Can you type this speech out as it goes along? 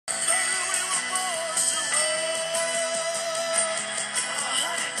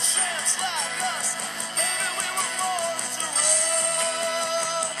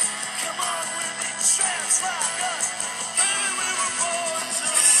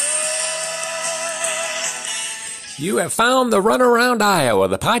You have found the Run Around Iowa,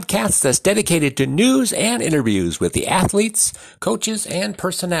 the podcast that's dedicated to news and interviews with the athletes, coaches, and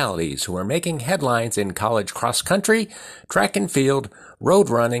personalities who are making headlines in college cross country, track and field, road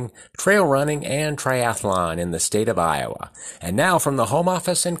running, trail running, and triathlon in the state of Iowa. And now from the home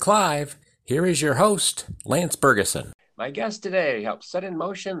office in Clive, here is your host, Lance Bergeson. My guest today helps set in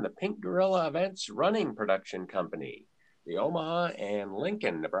motion the Pink Gorilla Events Running Production Company. The Omaha and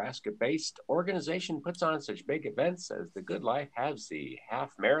Lincoln, Nebraska-based organization puts on such big events as the Good Life Has the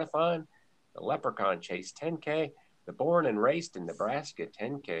Half Marathon, the Leprechaun Chase 10K, the Born and Raced in Nebraska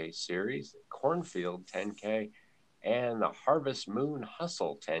 10K series, the Cornfield 10K, and the Harvest Moon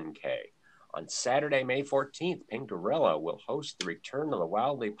Hustle 10K. On Saturday, May 14th, Pink Gorilla will host the return of the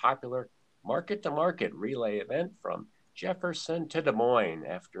wildly popular Market-to-Market relay event from Jefferson to Des Moines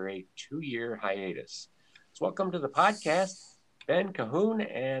after a 2-year hiatus. So welcome to the podcast, Ben Cohoon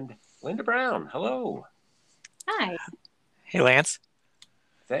and Linda Brown. Hello. Hi. Hey, Lance.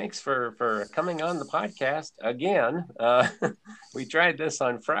 Thanks for coming on the podcast again. We tried this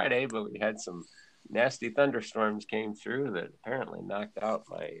on Friday, but we had some nasty thunderstorms came through that apparently knocked out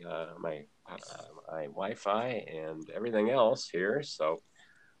my Wi-Fi and everything else here. So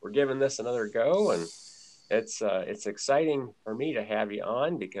we're giving this another go, and it's exciting for me to have you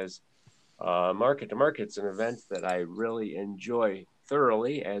on because Market to Market's an event that I really enjoy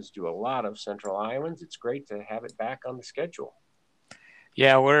thoroughly, as do a lot of Central Iowans. It's great to have it back on the schedule.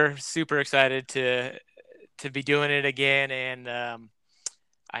 Yeah, we're super excited to be doing it again, and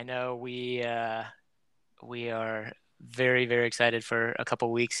I know we are very, very excited for a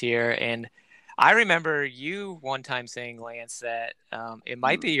couple weeks here. And I remember you one time saying, Lance, that it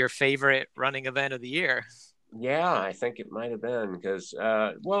might be your favorite running event of the year. Yeah, I think it might have been because,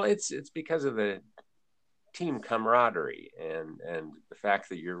 it's because of the team camaraderie and the fact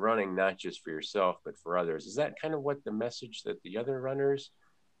that you're running not just for yourself but for others. Is that kind of what the message that the other runners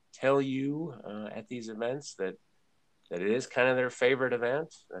tell you at these events, that it is kind of their favorite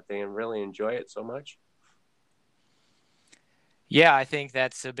event, that they really enjoy it so much? Yeah, I think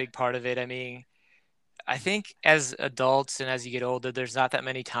that's a big part of it. I mean, I think as adults and as you get older, there's not that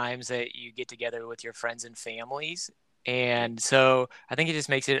many times that you get together with your friends and families. And so I think it just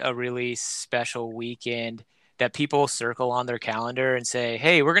makes it a really special weekend that people circle on their calendar and say,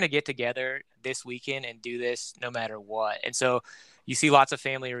 hey, we're going to get together this weekend and do this no matter what. And so you see lots of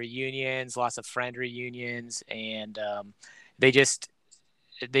family reunions, lots of friend reunions, and they just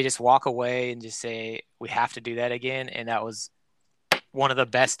walk away and just say, we have to do that again. And that was one of the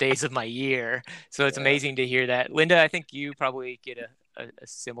best days of my year. So it's amazing to hear that. Linda, I think you probably get a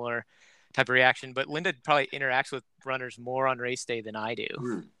similar type of reaction, but Linda probably interacts with runners more on race day than I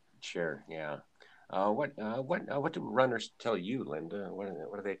do. Sure. Yeah. What do runners tell you, Linda? What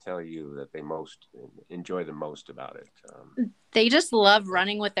do they tell you that they most enjoy the most about it? They just love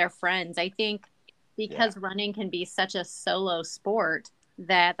running with their friends. I think because running can be such a solo sport,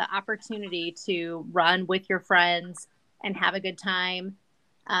 that the opportunity to run with your friends and have a good time.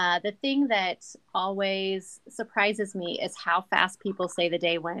 The thing that always surprises me is how fast people say the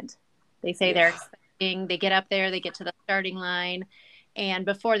day went. They say they're expecting, they get up there, they get to the starting line, and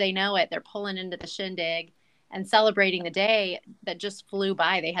before they know it, they're pulling into the shindig and celebrating the day that just flew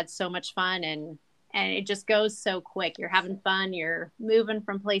by. They had so much fun, and it just goes so quick. You're having fun, you're moving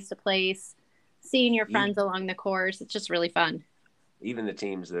from place to place, seeing your friends along the course. It's just really fun. Even the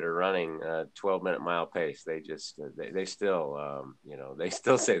teams that are running 12-minute mile pace, they just they still they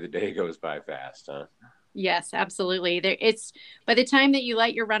still say the day goes by fast, huh? Yes, absolutely. It's by the time that you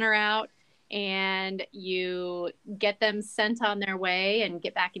let your runner out and you get them sent on their way and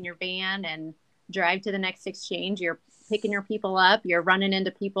get back in your van and drive to the next exchange, you're picking your people up, you're running into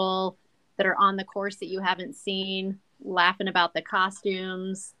people that are on the course that you haven't seen, laughing about the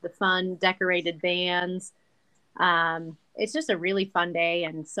costumes, the fun decorated vans. It's just a really fun day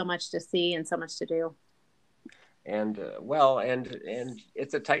and so much to see and so much to do. And and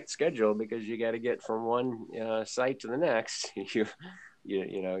it's a tight schedule because you got to get from one site to the next. You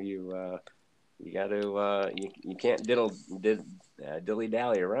got to you can't dilly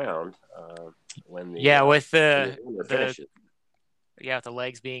dally around when the with the with the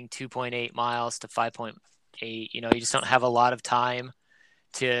legs being 2.8 miles to 5.8. You just don't have a lot of time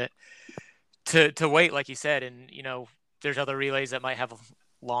to wait, like you said. And there's other relays that might have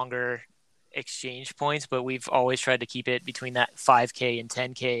longer exchange points, but we've always tried to keep it between that 5K and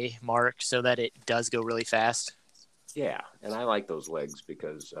 10K mark so that it does go really fast. Yeah, and I like those legs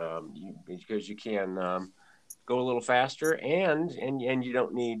because you can go a little faster, and you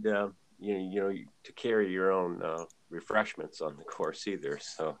don't need to carry your own refreshments on the course either.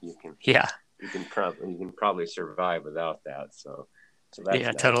 So you can you can probably survive without that. So that's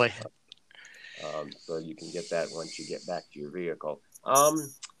Yeah, nice. totally. So you can get that once you get back to your vehicle.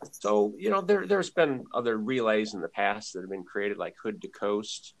 So there's been other relays in the past that have been created, like Hood to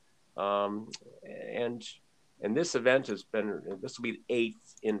Coast, and this event this will be the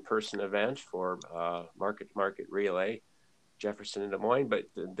 8th in-person event for Market to Market Relay, Jefferson and Des Moines. But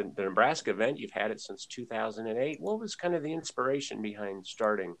the Nebraska event, you've had it since 2008. What was kind of the inspiration behind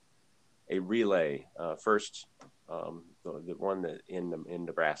starting a relay first? The one that in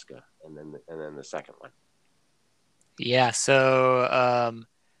Nebraska, and then the second one. Yeah. So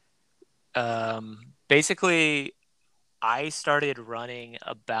basically, I started running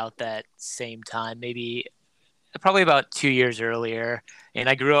about that same time, maybe probably about 2 years earlier. And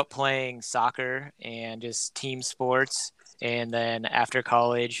I grew up playing soccer and just team sports. And then after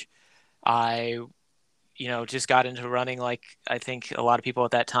college, I just got into running, like I think a lot of people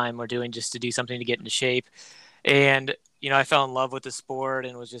at that time were doing, just to do something to get into shape. And I fell in love with the sport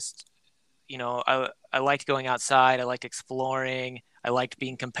and was just, I liked going outside. I liked exploring. I liked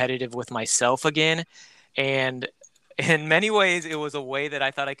being competitive with myself again. And in many ways, it was a way that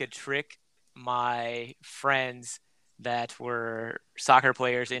I thought I could trick my friends that were soccer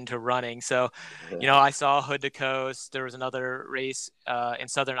players into running. So, I saw Hood to Coast. There was another race in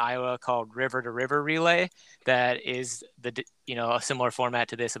Southern Iowa called River to River Relay that is a similar format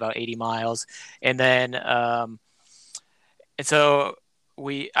to this, about 80 miles. And then, and so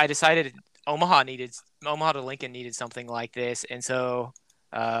I decided Omaha to Lincoln needed something like this. And so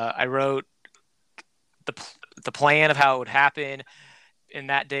I wrote the plan of how it would happen. In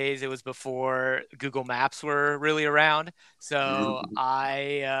that days, it was before Google Maps were really around. So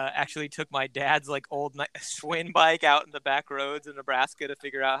I actually took my dad's like old Schwinn bike out in the back roads in Nebraska to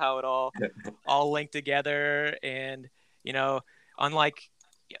figure out how it all linked together. And, unlike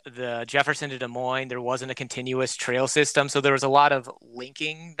the Jefferson to Des Moines, there wasn't a continuous trail system. So there was a lot of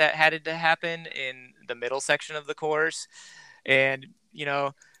linking that had to happen in the middle section of the course. And,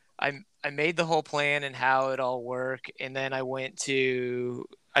 I made the whole plan and how it all worked. And then I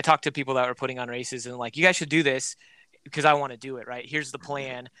talked to people that were putting on races and like, you guys should do this because I want to do it. Right. Here's the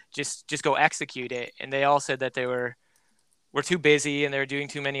plan. Just go execute it. And they all said that we're too busy and they're doing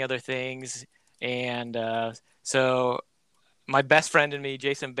too many other things. And so my best friend and me,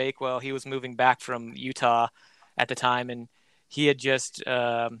 Jason Bakewell, he was moving back from Utah at the time. And he had just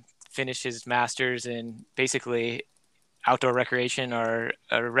finished his master's in basically outdoor recreation or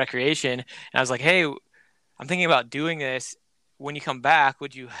recreation. And I was like, hey, I'm thinking about doing this. When you come back,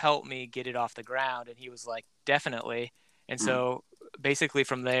 would you help me get it off the ground? And he was like, definitely. And so basically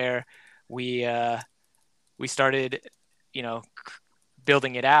from there, we started,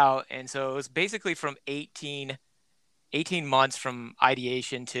 building it out. And so it was basically from 18 months from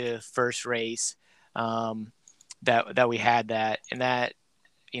ideation to first race that we had that. And that,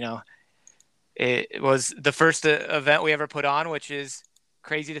 it was the first event we ever put on, which is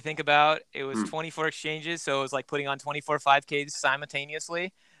crazy to think about. It was 24 exchanges, so it was like putting on 24 5Ks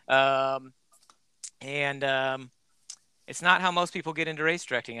simultaneously. It's not how most people get into race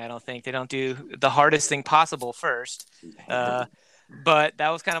directing, I don't think. They don't do the hardest thing possible first. But that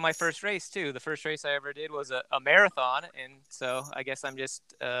was kind of my first race, too. The first race I ever did was a marathon, and so I guess I'm just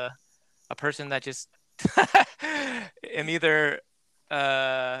a person that just am either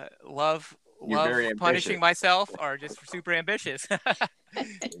love punishing myself or just super ambitious.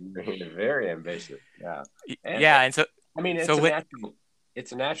 Very ambitious. Yeah. And so I mean,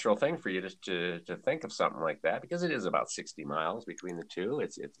 it's a natural thing for you to think of something like that, because it is about 60 miles between the two.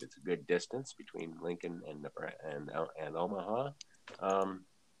 It's a good distance between Lincoln and Omaha.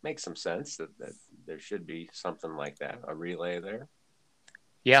 Makes some sense that there should be something like that, a relay there.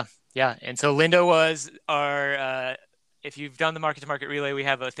 Yeah. And so Linda was our if you've done the Market to Market Relay, we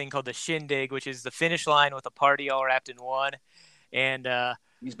have a thing called the Shindig, which is the finish line with a party all wrapped in one. And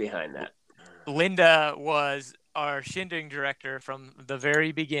he's behind that. Linda was our Shindig director from the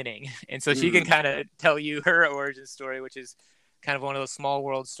very beginning. And so she can kind of tell you her origin story, which is kind of one of those small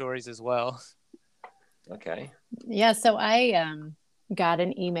world stories as well. Okay. Yeah. So I got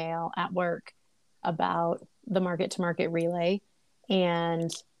an email at work about the Market to Market Relay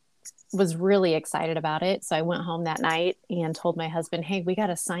and was really excited about it. So I went home that night and told my husband, hey, we got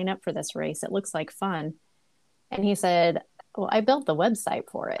to sign up for this race. It looks like fun. And he said, well, I built the website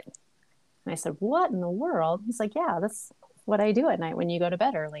for it. And I said, what in the world? He's like, yeah, that's what I do at night when you go to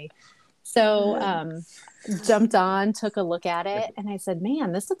bed early. So jumped on, took a look at it. And I said,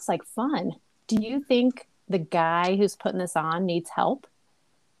 man, this looks like fun. Do you think the guy who's putting this on needs help?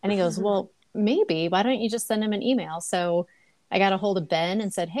 And he goes, well, maybe. Why don't you just send him an email? So I got a hold of Ben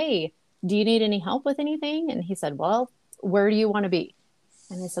and said, hey, do you need any help with anything? And he said, well, where do you want to be?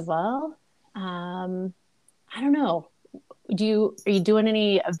 And I said, well, I don't know. Are you doing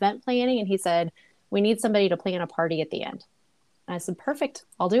any event planning? And he said, we need somebody to plan a party at the end. And I said, perfect,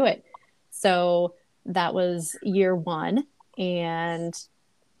 I'll do it. So that was year one. And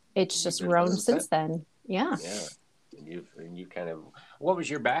it's just grown since then. Yeah. Yeah. And you kind of, what was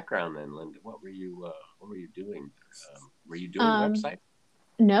your background then, Linda? What were you doing? Were you doing website?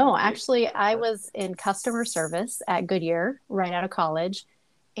 No, actually, I was in customer service at Goodyear right out of college.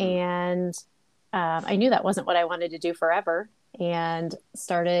 And I knew that wasn't what I wanted to do forever, and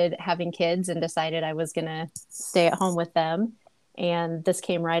started having kids and decided I was going to stay at home with them. And this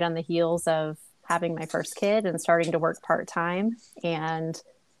came right on the heels of having my first kid and starting to work part-time. And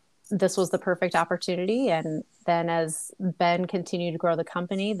this was the perfect opportunity. And then as Ben continued to grow the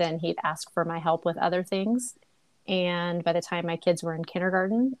company, then he'd ask for my help with other things. And by the time my kids were in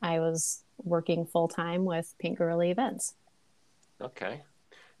kindergarten, I was working full-time with Pink Gorilla Events. Okay.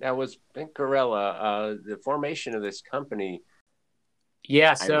 Now, was Pink Gorilla, the formation of this company?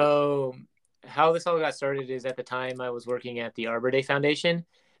 Yeah, so how this all got started is at the time I was working at the Arbor Day Foundation.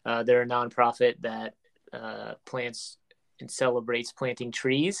 They're a nonprofit that plants and celebrates planting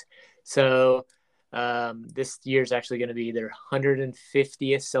trees. So this year is actually going to be their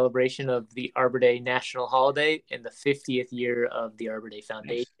 150th celebration of the Arbor Day National Holiday and the 50th year of the Arbor Day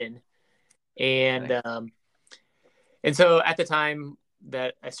Foundation. Nice. And so at the time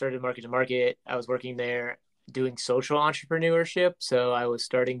that I started Market to Market, I was working there doing social entrepreneurship. So I was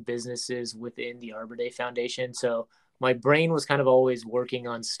starting businesses within the Arbor Day Foundation. So my brain was kind of always working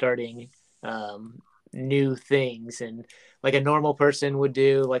on starting new things, and like a normal person would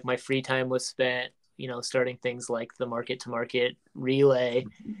do, like my free time was spent, starting things like the Market to Market relay.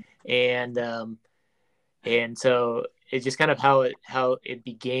 And so it's just kind of how it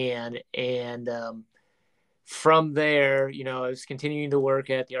began. And from there, I was continuing to work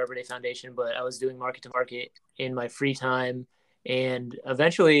at the Arbor Day Foundation, but I was doing Market to Market in my free time. And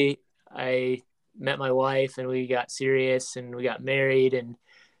eventually I met my wife and we got serious and we got married, and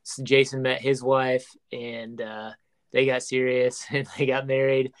Jason met his wife and they got serious and they got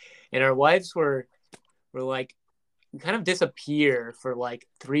married, and our wives were like kind of disappear for like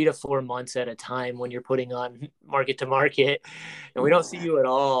 3 to 4 months at a time when you're putting on Market to Market, and we don't see you at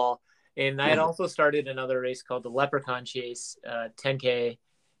all. And I had also started another race called the Leprechaun Chase 10K.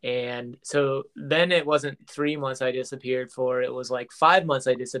 And so then it wasn't 3 months I disappeared for, it was like 5 months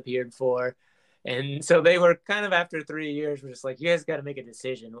I disappeared for. And so they were kind of, after 3 years, were just like, you guys got to make a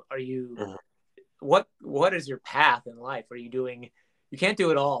decision. Are you, what is your path in life? Are you doing, you can't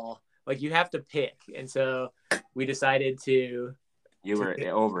do it all. Like, you have to pick. And so we decided to. You were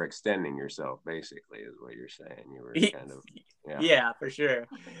overextending yourself, basically, is what you're saying. You were kind of, yeah, for sure.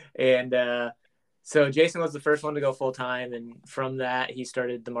 And so Jason was the first one to go full time, and from that he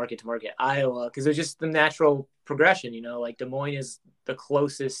started the Market to Market Iowa, because it was just the natural progression. Like Des Moines is the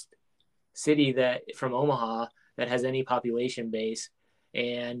closest city that from Omaha that has any population base,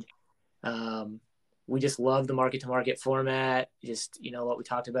 and we just love the Market to Market format. Just what we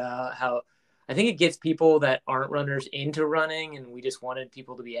talked about, how I think it gets people that aren't runners into running, and we just wanted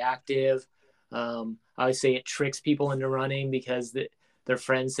people to be active. I always say it tricks people into running because their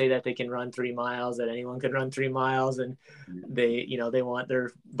friends say that they can run 3 miles, that anyone can run 3 miles, and they want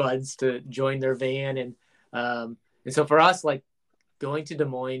their buds to join their van. And so for us, like going to Des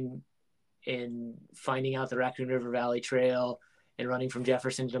Moines and finding out the Raccoon River Valley Trail and running from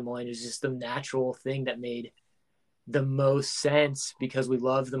Jefferson to Des Moines is just the natural thing that made the most sense, because we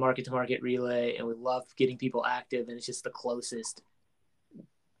love the Market to Market relay and we love getting people active, and it's just the closest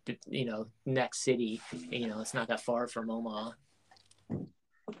next city. It's not that far from Omaha.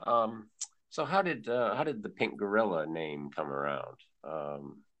 So how did the Pink Gorilla name come around?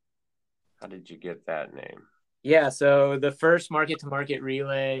 How did you get that name? Yeah, so the first Market to Market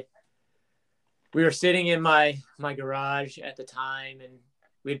relay, we were sitting in my garage at the time, and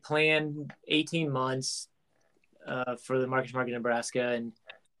we'd planned 18 months for the Market to Market Nebraska, and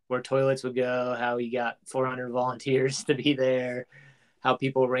where toilets would go, how we got 400 volunteers to be there, how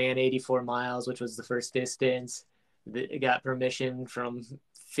people ran 84 miles, which was the first distance. It got permission from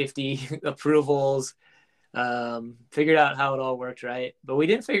 50 approvals, figured out how it all worked, right? But we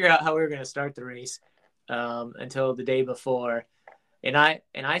didn't figure out how we were going to start the race until the day before. And I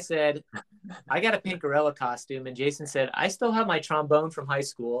said, I got a Pink Gorilla costume. And Jason said, I still have my trombone from high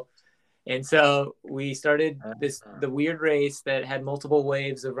school. And so we started the weird race that had multiple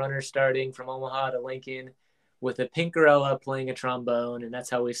waves of runners starting from Omaha to Lincoln with a Pink Gorilla playing a trombone. And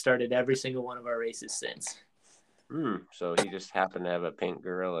that's how we started every single one of our races since. So he just happened to have a pink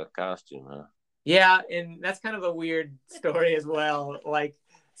gorilla costume, huh? Yeah, and that's kind of a weird story as well. Like,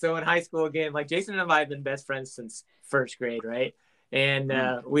 so in high school, again, like Jason and I have been best friends since first grade, right? And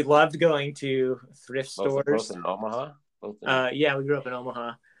we loved going to thrift stores. Both in Omaha? Yeah, we grew up in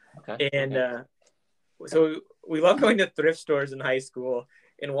Omaha. Okay. And so we loved going to thrift stores in high school.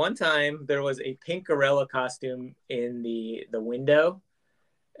 And one time there was a pink gorilla costume in the window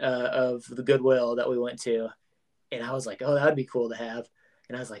of the Goodwill that we went to. And I was like, oh, that would be cool to have.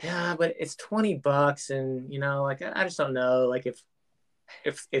 And I was like, but it's $20. And, like, I just don't know, like,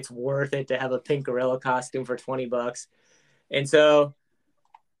 if it's worth it to have a pink gorilla costume for $20. And so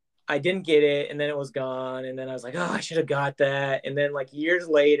I didn't get it. And then it was gone. And then I was like, oh, I should have got that. And then, like, years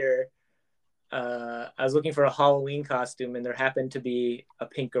later, I was looking for a Halloween costume, and there happened to be a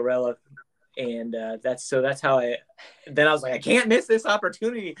pink gorilla. And that's how I was like, I can't miss this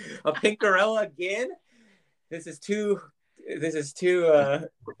opportunity. A pink gorilla again. This is too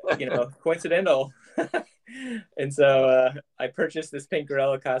coincidental. And so I purchased this pink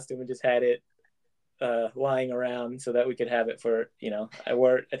gorilla costume and just had it lying around so that we could have it for, I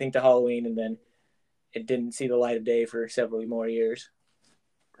wore it, I think, to Halloween, and then it didn't see the light of day for several more years.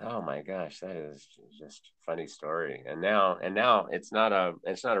 Oh my gosh, that is just a funny story. And now it's not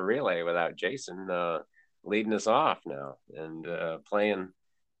a relay without Jason leading us off now and playing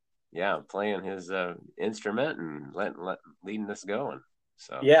his instrument and leading us going.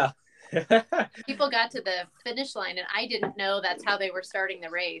 So yeah. People got to the finish line, and I didn't know that's how they were starting the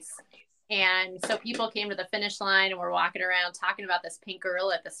race. And so people came to the finish line and were walking around talking about this pink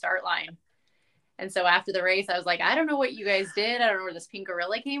gorilla at the start line. And so after the race, I was like, I don't know what you guys did. I don't know where this pink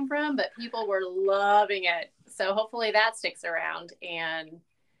gorilla came from, but people were loving it. So hopefully that sticks around. And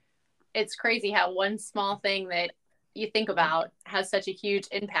it's crazy how one small thing that you think about has such a huge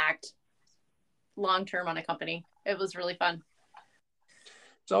impact long-term on a company. It was really fun.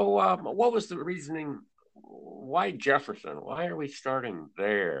 So what was the reasoning? Why Jefferson? Why are we starting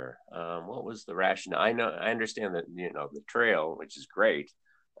there? What was the rationale? I understand that, the trail, which is great,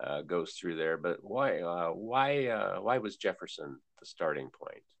 goes through there, but why was Jefferson the starting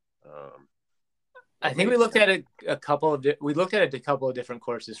point? I think we looked at a couple of different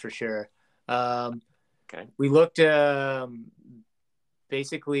courses for sure. Okay. We looked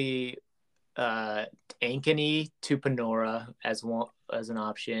basically Ankeny to Panora as an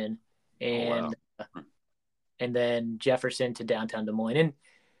option, and and then Jefferson to downtown Des Moines.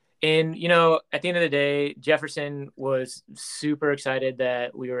 And at the end of the day, Jefferson was super excited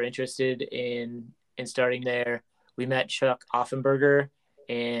that we were interested in starting there. We met Chuck Offenberger,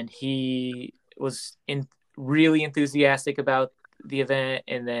 and he was really enthusiastic about the event.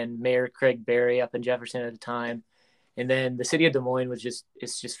 And then Mayor Craig Berry up in Jefferson at the time. And then the city of Des Moines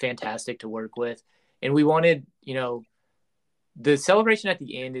it's just fantastic to work with. And we wanted, the celebration at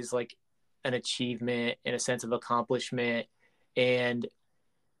the end is like an achievement and a sense of accomplishment. And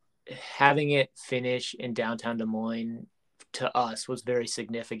having it finish in downtown Des Moines to us was very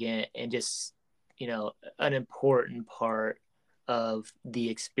significant and just, an important part of the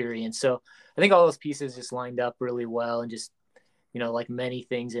experience. So I think all those pieces just lined up really well, and just, like many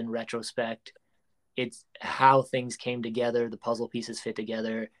things in retrospect, it's how things came together. The puzzle pieces fit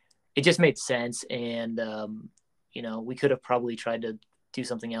together. It just made sense. And, we could have probably tried to do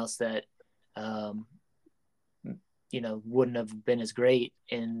something else that, wouldn't have been as great.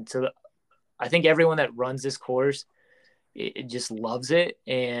 And so I think everyone that runs this course, it just loves it.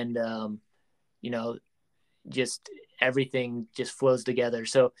 And, just everything just flows together.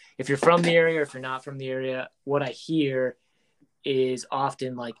 So if you're from the area or if you're not from the area, what I hear is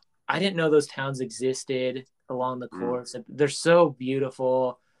often like, I didn't know those towns existed along the course. They're so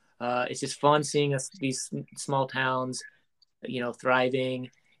beautiful. It's just fun seeing these small towns,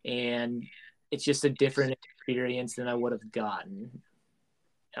 thriving, and it's just a different experience than I would have gotten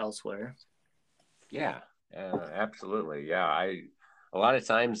elsewhere. Yeah, absolutely. Yeah, a lot of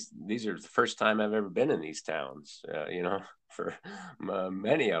times these are the first time I've ever been in these towns. For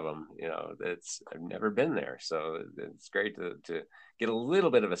many of them, I've never been there, so it's great to get a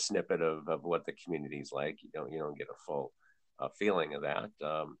little bit of a snippet of what the community's like. You don't get a full feeling of that.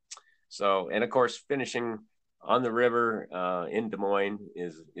 And of course, finishing on the river in Des Moines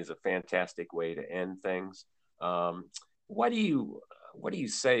is a fantastic way to end things. What do you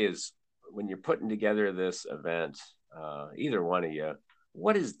say is, when you're putting together this event, either one of you,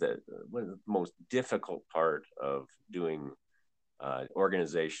 what is the most difficult part of doing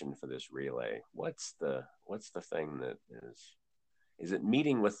organization for this relay? What's the thing that is it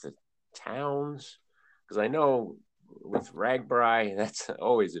meeting with the towns? Because I know, with Ragbri, that's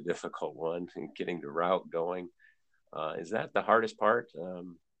always a difficult one, getting the route going. Is that the hardest part?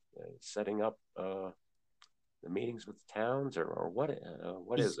 Setting up the meetings with the towns, or what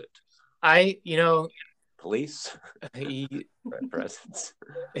is it? Police presence.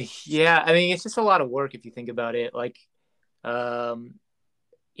 Yeah, I mean, it's just a lot of work if you think about it. Like,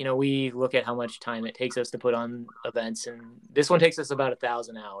 we look at how much time it takes us to put on events, and this one takes us about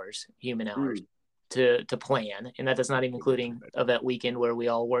 1,000 hours, human hours, to plan, and that does not even including event weekend where we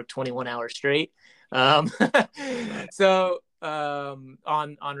all work 21 hours straight. So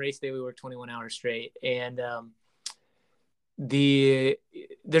on race day we work 21 hours straight, and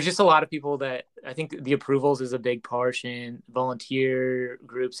there's just a lot of people that I think the approvals is a big portion. Volunteer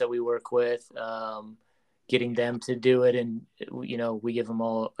groups that we work with, getting them to do it, and we give them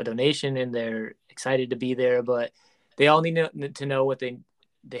all a donation, and they're excited to be there. But they all need to know what they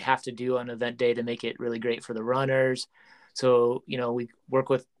have to do on event day to make it really great for the runners. So we work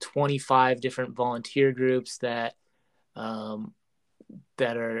with 25 different volunteer groups that are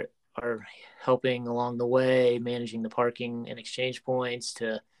helping along the way, managing the parking and exchange points,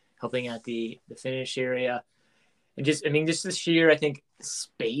 to helping at the finish area. And just the sheer, I think,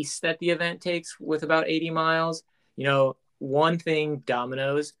 space that the event takes with about 80 miles. One thing,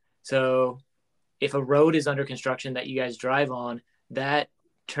 dominoes. So if a road is under construction that you guys drive on, that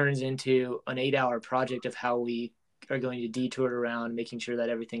turns into an 8-hour project of how we are going to detour it around, making sure that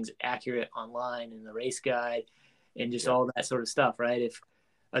everything's accurate online in the race guide and just all that sort of stuff, right? If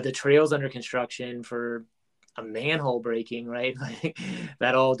the trail's under construction for a manhole breaking, right? Like,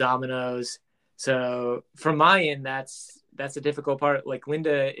 that all dominoes. So from my end, that's a difficult part. Like,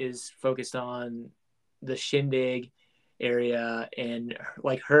 Linda is focused on the shindig area, and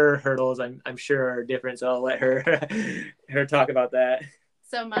like her hurdles, I'm sure are different. So I'll let her talk about that.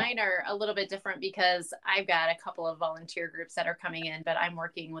 So mine are a little bit different because I've got a couple of volunteer groups that are coming in, but I'm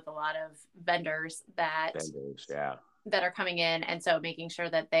working with a lot of vendors that are coming in. And so making sure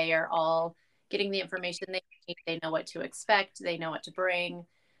that they are all getting the information they need, they know what to expect, they know what to bring,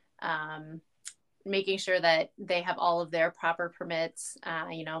 making sure that they have all of their proper permits,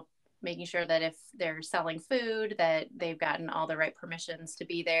 making sure that if they're selling food, that they've gotten all the right permissions to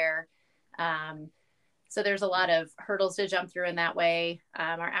be there. So there's a lot of hurdles to jump through in that way.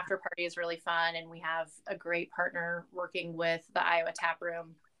 Our after party is really fun, and we have a great partner working with the Iowa Tap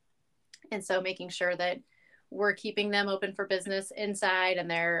Room. And so making sure that we're keeping them open for business inside,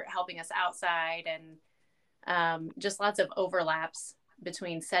 and they're helping us outside, and just lots of overlaps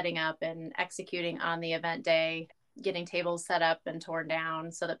between setting up and executing on the event day, getting tables set up and torn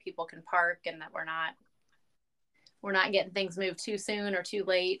down so that people can park, and that we're not getting things moved too soon or too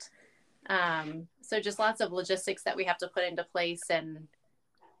late. So just lots of logistics that we have to put into place, and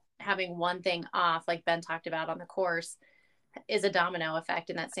having one thing off, like Ben talked about on the course, is a domino effect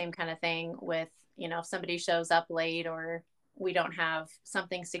in that same kind of thing with, if somebody shows up late or we don't have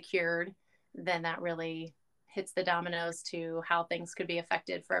something secured, then that really hits the dominoes to how things could be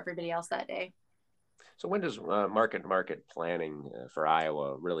affected for everybody else that day. So when does market planning for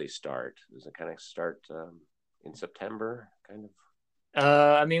Iowa really start? Does it kind of start in September, kind of?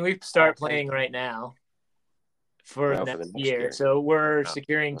 We start planning right now for the next year. So we're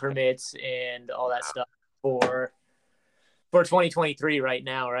securing permits and all that stuff for 2023 right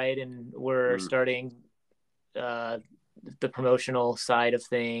now, right? And we're starting the promotional side of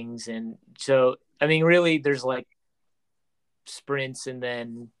things. And so, really, there's like sprints, and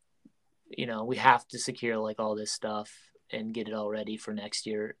then, we have to secure like all this stuff and get it all ready for next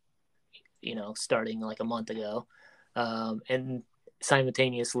year, starting like a month ago. And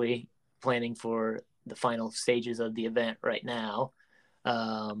simultaneously planning for the final stages of the event right now.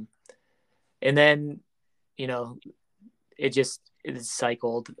 And then, it's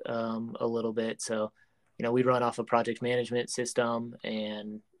cycled a little bit. So, we run off a project management system,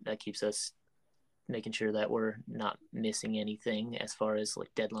 and that keeps us making sure that we're not missing anything as far as like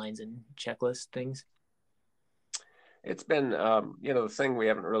deadlines and checklist things. It's been, the thing we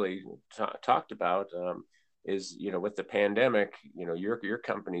haven't really talked about is, with the pandemic, your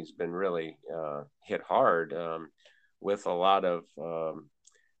company's been really hit hard with a lot of,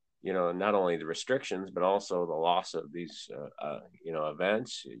 not only the restrictions, but also the loss of these,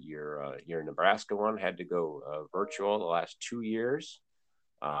 events. Your Nebraska one had to go virtual the last 2 years.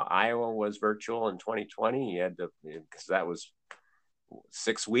 Iowa was virtual in 2020. You had to, because that was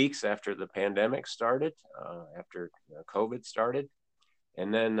 6 weeks after the pandemic started, after COVID started.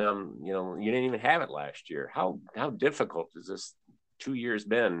 And then, you didn't even have it last year. How difficult has this 2 years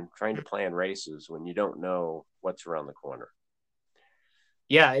been trying to plan races when you don't know what's around the corner?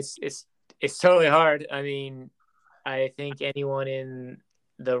 Yeah, it's totally hard. I think anyone in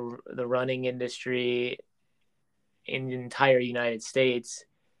the running industry in the entire United States,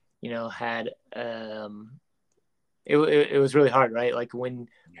 had it was really hard, right? Like when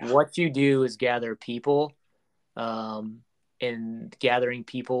what you do is gather people, and gathering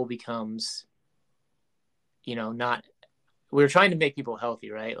people becomes, not, we're trying to make people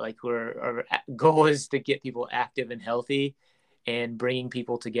healthy, right? Like our goal is to get people active and healthy, and bringing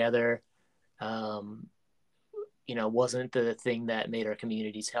people together, wasn't the thing that made our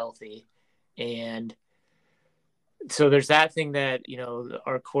communities healthy. And so there's that thing that,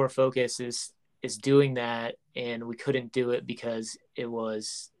 our core focus is doing that. And we couldn't do it because it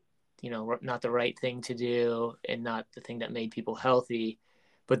was, not the right thing to do and not the thing that made people healthy.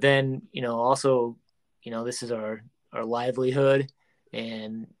 But then, also, this is our livelihood,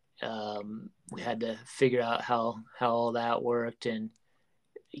 and we had to figure out how all that worked. And,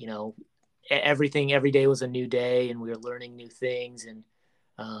 everything, every day was a new day, and we were learning new things. And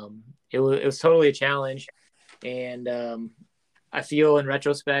it was totally a challenge. And I feel in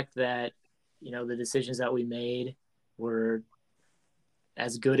retrospect that, the decisions that we made were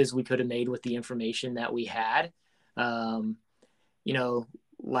as good as we could have made with the information that we had.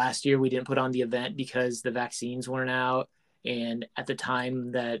 Last year we didn't put on the event because the vaccines weren't out. And at the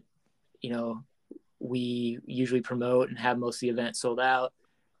time that, we usually promote and have most of the events sold out,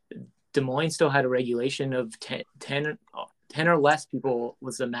 Des Moines still had a regulation of 10 or less people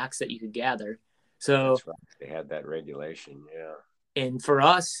was the max that you could gather. So that's right. They had that regulation. Yeah. And for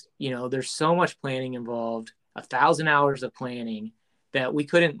us, there's so much planning involved, 1,000 hours of planning, that we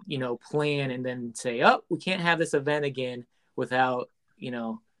couldn't, plan and then say, oh, we can't have this event again without,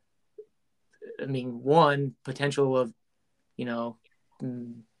 one, potential of,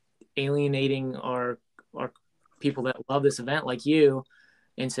 alienating our people that love this event like you,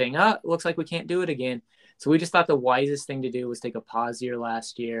 and saying, oh, it looks like we can't do it again. So we just thought the wisest thing to do was take a pause year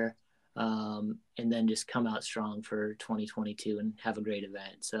last year, and then just come out strong for 2022 and have a great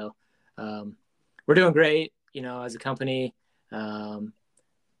event. So we're doing great, as a company. We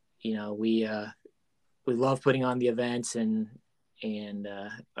love putting on the events, and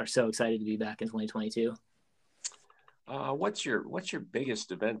are so excited to be back in 2022. What's your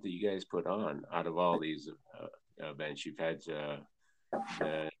biggest event that you guys put on out of all these events you've had?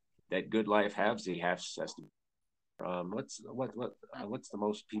 That Good Life Halvesy has to. What's the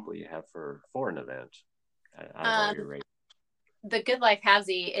most people you have for an event out of all your races? The Good Life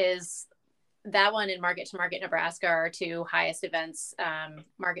Halvesy is that one, in Market to Market, Nebraska, are our two highest events.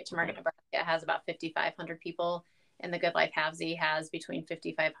 Market to Market, Nebraska has about 5,500 people, and the Good Life Halvesy has between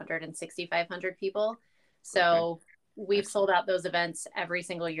 5,500 and 6,500 people. So we've sold out those events every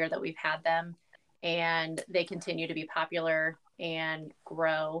single year that we've had them, and they continue to be popular and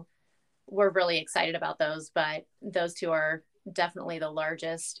grow. We're really excited about those, but those two are definitely the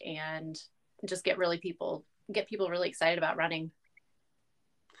largest, and just get people really excited about running.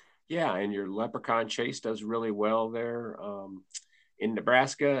 Yeah, and your Leprechaun Chase does really well there in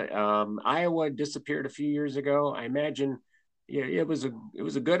Nebraska. Iowa disappeared a few years ago. I imagine it was a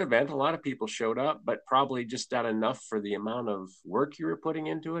good event. A lot of people showed up, but probably just not enough for the amount of work you were putting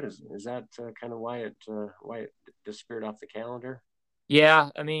into it. Is that kind of why it disappeared off the calendar? Yeah,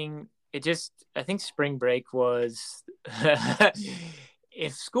 I think spring break was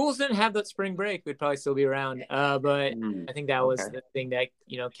if schools didn't have that spring break, we'd probably still be around. But I think that was the thing that,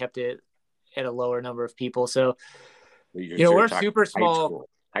 kept it at a lower number of people. So, we're super small.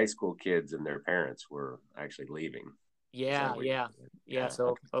 High school kids and their parents were actually leaving. Yeah.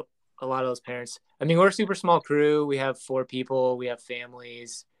 So a lot of those parents, we're a super small crew. We have 4 people, we have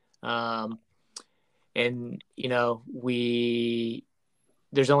families. And,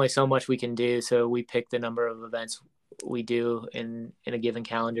 there's only so much we can do. So we pick the number of events we do in a given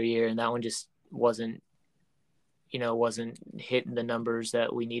calendar year. And that one just wasn't hitting the numbers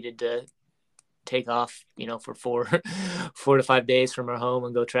that we needed to take off, for 4 to 5 days from our home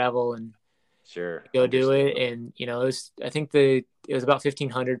and go travel and go do it. And, I think it was about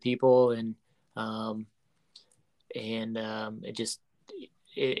 1,500 people. And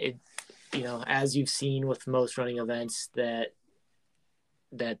it as you've seen with most running events, that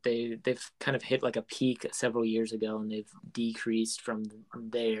they've kind of hit like a peak several years ago, and they've decreased from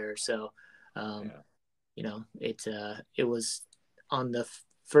there. So, it was on the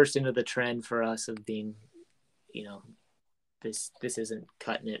first end of the trend for us of being, this isn't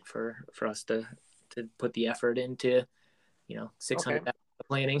cutting it for us to put the effort into, 600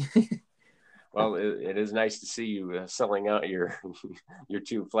 planning. Well, it is nice to see you selling out your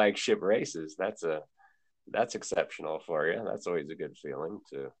 2 flagship races. That's exceptional for you. That's always a good feeling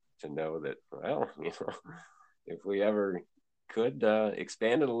to know that, well, if we ever could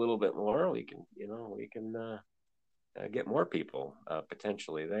expand it a little bit more, we can get more people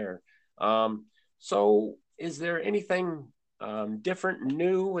potentially there. So is there anything different,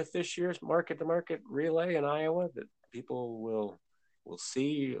 new with this year's market to market relay in Iowa that people will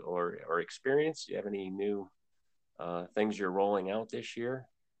see or experience? Do you have any new things you're rolling out this year?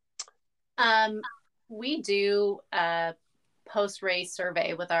 We do a post-race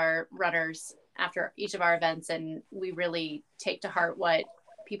survey with our runners after each of our events, and we really take to heart what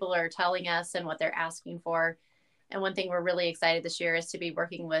people are telling us and what they're asking for. And one thing we're really excited this year is to be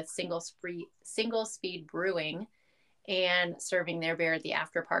working with Single Speed Brewing and serving their beer at the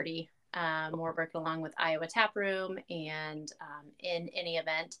after party. We're working along with Iowa Tap Room and in any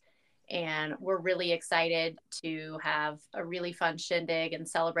event. And we're really excited to have a really fun shindig and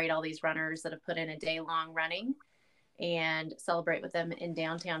celebrate all these runners that have put in a day-long running and celebrate with them in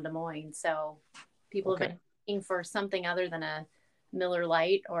downtown Des Moines. So people have been looking for something other than a Miller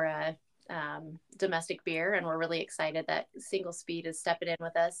Lite or a domestic beer, and we're really excited that Single Speed is stepping in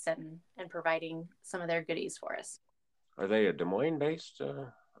with us and providing some of their goodies for us. Are they a Des Moines based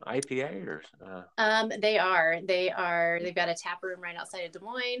IPA or they are they've got a tap room right outside of Des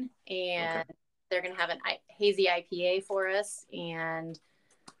Moines, and they're going to have a hazy IPA for us, and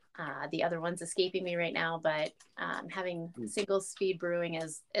the other one's escaping me right now, but having Single Speed Brewing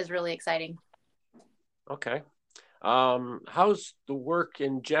is really exciting. Okay. How's the work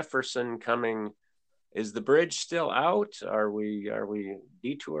in Jefferson coming? Is the bridge still out? Are we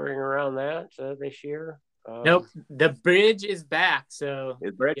detouring around that this year? Nope, the bridge is back. So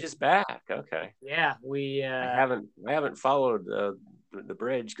the bridge is back. Okay. Yeah, we. I haven't followed the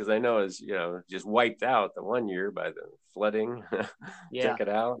bridge because I know it's just wiped out the one year by the flooding. Yeah. Took it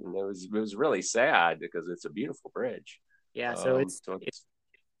out, and it was really sad because it's a beautiful bridge. Yeah. So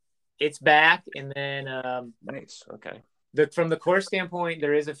it's back, and then nice. Okay. From the course standpoint,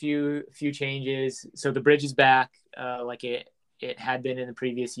 there is a few changes. So the bridge is back, like it had been in the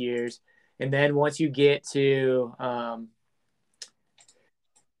previous years. And then once you get to the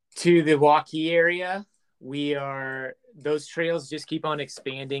Waukee area, those trails just keep on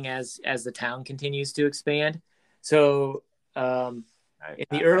expanding as the town continues to expand. So in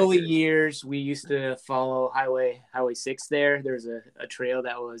the early years, we used to follow Highway 6 there. There's a trail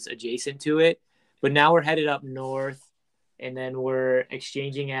that was adjacent to it, but now we're headed up north, and then we're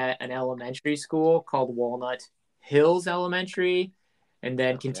exchanging at an elementary school called Walnut Hills Elementary, and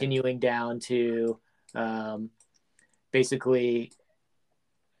then continuing down to basically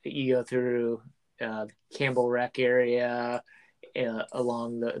you go through Campbell Rec area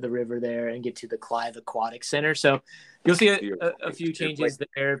along the river there and get to the Clive Aquatic Center. So you'll see a few changes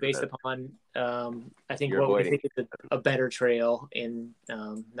there based upon I think what we think is a better trail and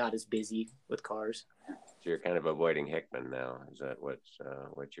not as busy with cars. So you're kind of avoiding Hickman now. Is that what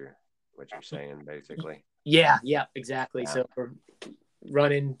you're saying basically? Yeah, exactly. Yeah. So we're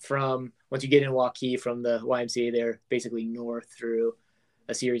running from, once you get in Waukee from the YMCA there, basically north through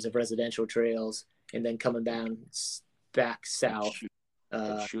a series of residential trails, and then coming down back south.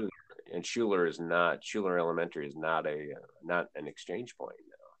 Schuler Elementary is not an exchange point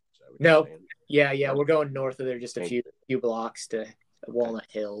now. No, yeah, we're going north of there just a few blocks to Walnut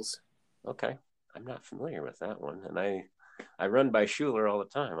Hills. Okay, I'm not familiar with that one, and I run by Schuler all the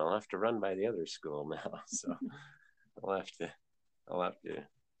time. I'll have to run by the other school now, so I'll have to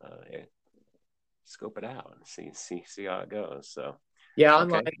scope it out and see how it goes. So yeah,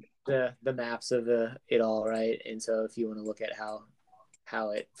 online the maps of it all, right? And so if you want to look at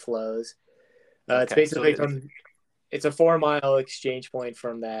how it flows, it's basically it's a 4-mile exchange point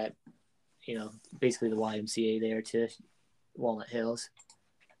from that, basically the YMCA there to Walnut Hills.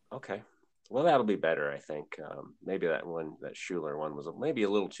 Okay. Well, that'll be better, I think. Maybe that Schuler one was maybe a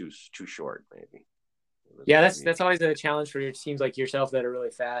little too short, maybe. Yeah, that's always a challenge for your teams like yourself that are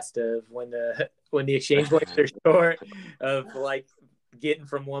really fast. Of when the exchange points are short, of like getting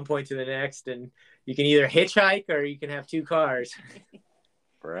from one point to the next, and you can either hitchhike or you can have 2 cars.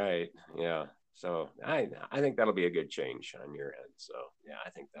 Right. Yeah. So I think that'll be a good change on your end. So yeah, I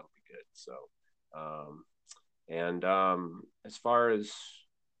think that'll be good. So as far as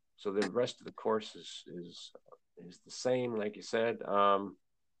the rest of the course is the same, like you said.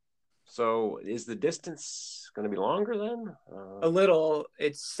 So is the distance going to be longer then? A little.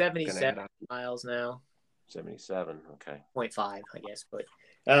 It's 77 miles now. 77. Okay. 0.5, I guess. But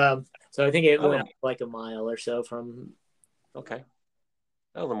so I think it went up like a mile or so from. Okay.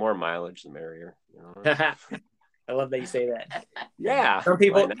 Well, the more mileage, the merrier. I love that you say that. Yeah.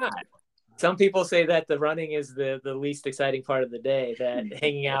 Some people say that the running is the least exciting part of the day. That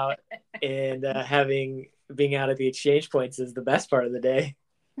hanging out and being out at the exchange points is the best part of the day.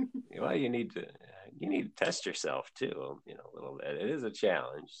 Well, you need you need to test yourself too, a little bit. It is a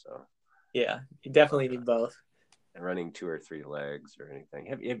challenge. So yeah, you definitely need both. And running 2 or 3 legs or anything.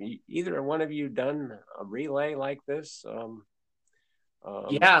 Have you, either one of you done a relay like this?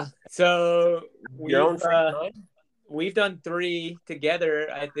 Yeah. So Your own free time? We've done 3 together,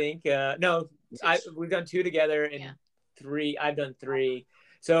 I think. No, we've done 2 together and 3. I've done 3.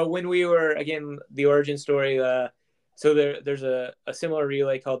 So when we were, again, the origin story, so there's a similar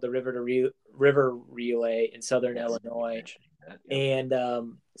relay called the River Relay in Southern Illinois. And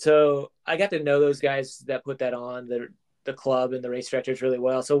so I got to know those guys that put that on, the club and the race directors really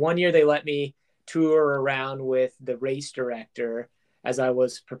well. So one year they let me tour around with the race director as I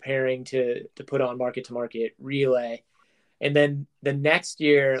was preparing to put on market to market relay. And then the next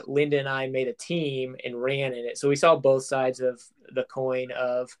year, Linda and I made a team and ran in it. So we saw both sides of the coin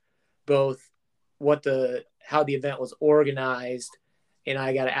of both how the event was organized. And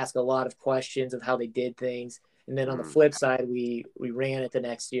I got to ask a lot of questions of how they did things. And then on the flip side, we ran it the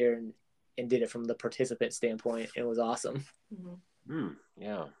next year and did it from the participant standpoint. It was awesome.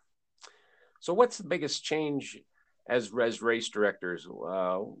 Yeah. So what's the biggest change as race directors?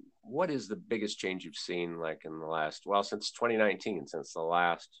 What is the biggest change you've seen, like in the last, since 2019, since the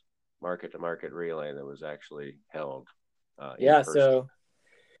last market to market relay that was actually held? So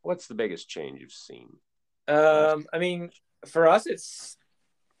what's the biggest change you've seen? I mean, for us, it's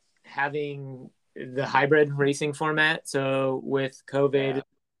having the hybrid racing format. So with COVID,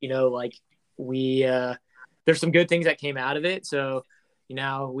 there's some good things that came out of it. So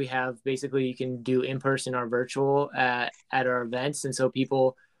now we have basically, you can do in person or virtual at our events. And so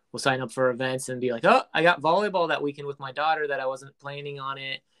people will sign up for events and be like, oh, I got volleyball that weekend with my daughter that I wasn't planning on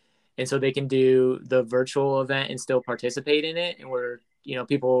it. And so they can do the virtual event and still participate in it. And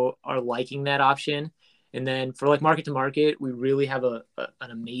people are liking that option. And then for like market to market, we really have an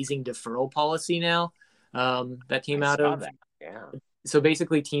amazing deferral policy now that came out of that. Yeah. So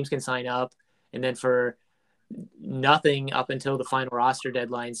basically teams can sign up, and then for nothing up until the final roster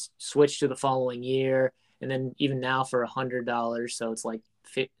deadlines, switch to the following year. And then even now for $100, so it's like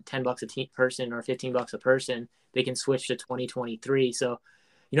 $10 a person or $15 a person, they can switch to 2023. So,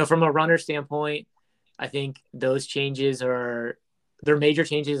 from a runner standpoint, I think those changes they're major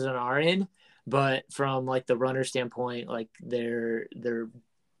changes on our end, but from like the runner standpoint, like they're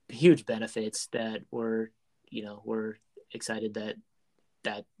huge benefits that we're excited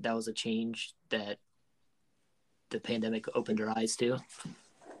that was a change that the pandemic opened our eyes to.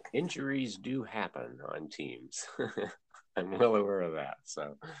 Injuries do happen on teams. I'm well aware of that.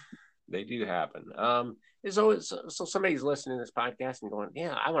 So they do happen. So somebody's listening to this podcast and going,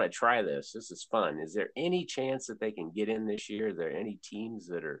 yeah, I want to try this. This is fun. Is there any chance that they can get in this year? Are there any teams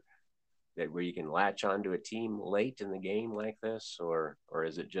that where you can latch onto a team late in the game like this, or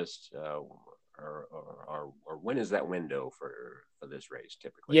is it just or when is that window for this race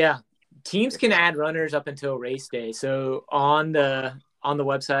typically? Yeah, teams can add runners up until race day. So on the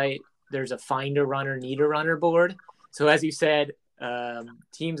website, there's a find a runner, need a runner board. So as you said,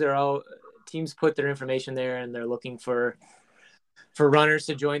 teams put their information there and they're looking for runners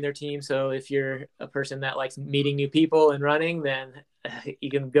to join their team. So if you're a person that likes meeting new people and running, then you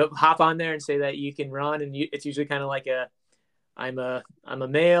can go hop on there and say that you can run. And it's usually kind of like I'm a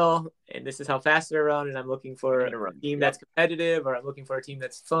male and this is how fast I run. And I'm looking for a team that's competitive, or I'm looking for a team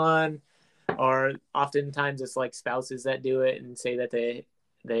that's fun, or oftentimes it's like spouses that do it and say that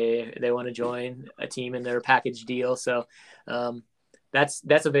they want to join a team in their package deal. So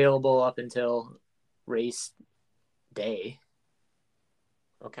that's available up until race day.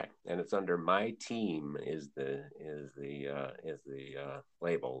 Okay, and it's under My Team is the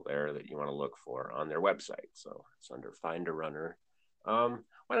label there that you want to look for on their website. So it's under Find a Runner. Why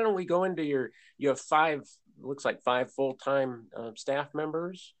don't we go into you have 5 full-time staff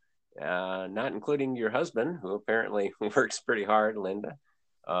members, not including your husband, who apparently works pretty hard, Linda,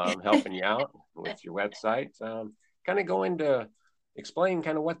 helping you out with your website. Kind of go into explain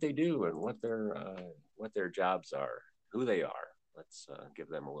kind of what they do and what their jobs are, who they are. Let's give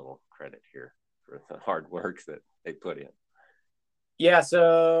them a little credit here for the hard work that they put in. Yeah,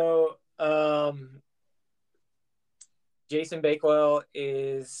 so Jason Bakewell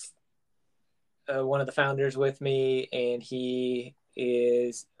is one of the founders with me, and he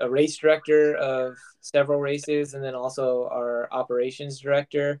is a race director of several races, and then also our operations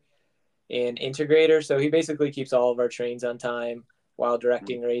director and integrator. So he basically keeps all of our trains on time while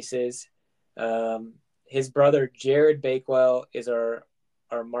directing races. His brother, Jared Bakewell, is our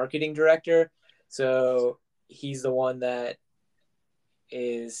marketing director. So he's the one that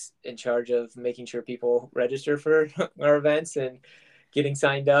is in charge of making sure people register for our events and getting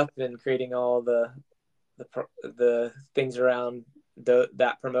signed up and creating all the the things around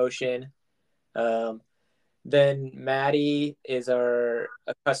that promotion. Then Maddie is a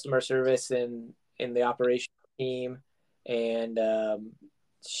customer service in the operations team, and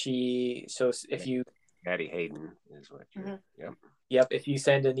if you Maddie Hayden is what you're. Yep. Yep. If you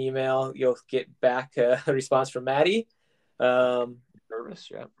send an email, you'll get back a response from Maddie. Service.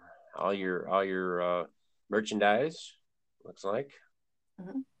 Yep. All your merchandise looks like.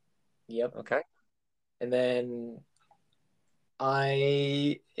 Yep. Okay. And then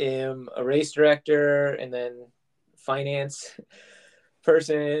I am a race director and then finance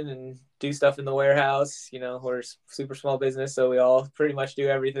person and do stuff in the warehouse. We're a super small business, so we all pretty much do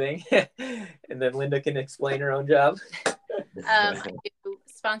everything. And then Linda can explain her own job. I do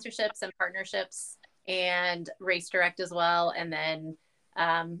sponsorships and partnerships and race direct as well. And then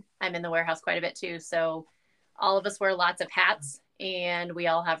I'm in the warehouse quite a bit too. So all of us wear lots of hats, and we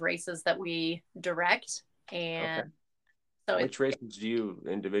all have races that we direct. And so which races do you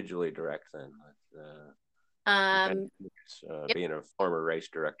individually direct then? Being a former race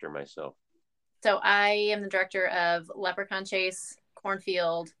director myself. So I am the director of Leprechaun Chase,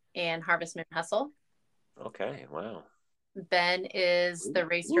 Cornfield, and Harvest Moon Hustle. Okay, wow. Ben is the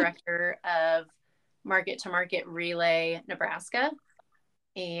race director of Market to Market Relay Nebraska,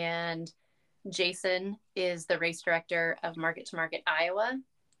 and Jason is the race director of Market to Market Iowa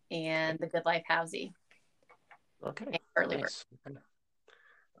and the Good Life Housey. Okay, nice. Okay.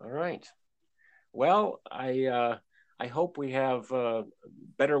 All right. Well, I hope we have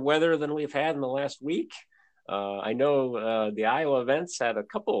better weather than we've had in the last week. I know the Iowa events had a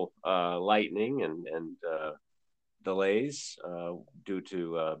couple lightning and delays due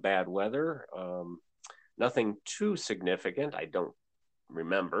to bad weather. Nothing too significant, I don't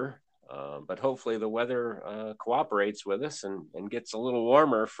remember. But hopefully the weather cooperates with us and gets a little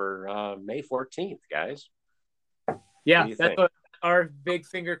warmer for May 14th, guys. Yeah, that's what our big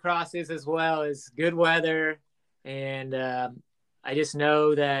finger cross is as well, is good weather. And I just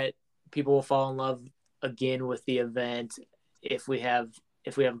know that people will fall in love again with the event if we have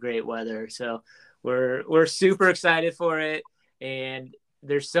great weather. So we're super excited for it. And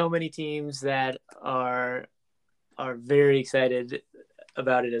there's so many teams that are very excited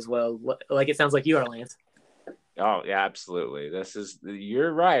about it as well. Like it sounds like you are, Lance. Oh yeah, absolutely.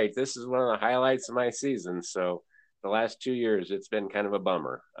 You're right. This is one of the highlights of my season. So the last 2 years, it's been kind of a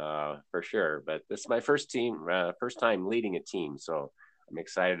bummer for sure. But this is my first time leading a team. So I'm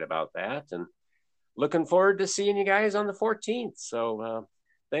excited about that and looking forward to seeing you guys on the 14th. So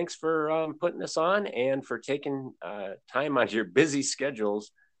thanks for putting this on and for taking time on your busy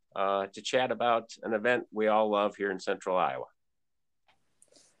schedules to chat about an event we all love here in Central Iowa.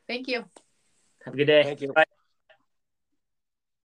 Thank you. Have a good day. Thank you. Bye.